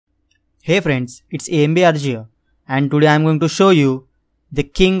Hey friends, it's AMBR here, and today I'm going to show you the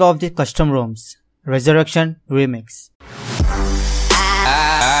king of the custom ROMs, Resurrection Remix.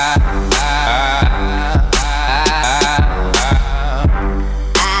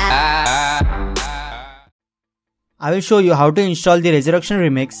 I will show you how to install the Resurrection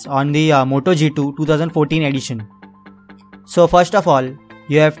Remix on the Moto G2 2014 edition. So first of all,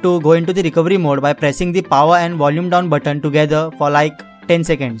 you have to go into the recovery mode by pressing the power and volume down button together for like 10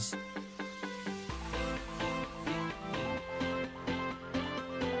 seconds.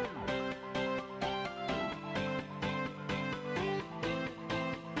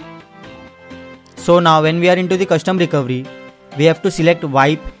 So now when we are into the custom recovery, we have to select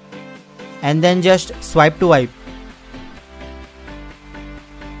wipe and then just swipe to wipe.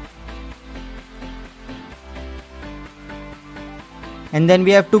 And then we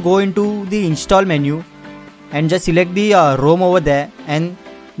have to go into the install menu and just select the ROM over there and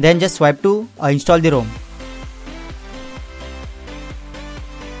then just swipe to install the ROM.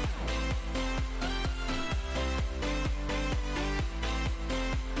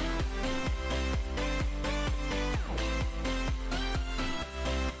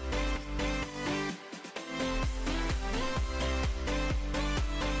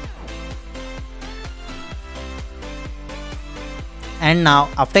 And now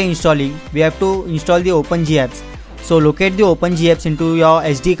after installing, we have to install the OpenG apps. So locate the OpenG apps into your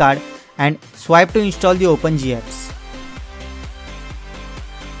SD card and swipe to install the OpenG apps.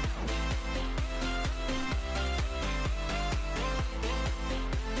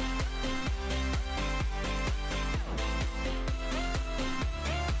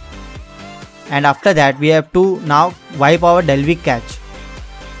 And after that, we have to now wipe our dalvik-cache.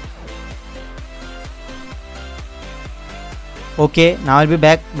 Okay, now I'll be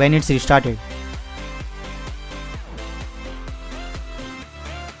back when it's restarted.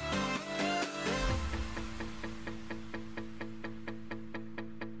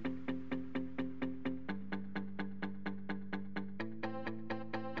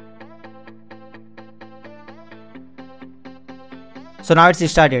 So now it's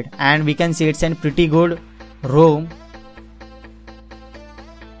restarted and we can see it's a pretty good ROM.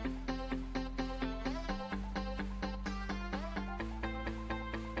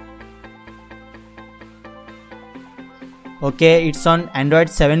 Okay, it's on Android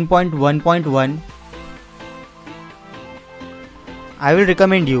 7.1.1. I will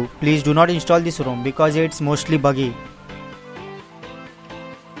recommend you, please do not install this ROM because it's mostly buggy.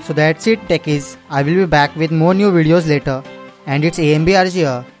 So that's it techies, I will be back with more new videos later, and it's AMBR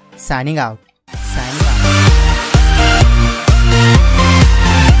here, signing out.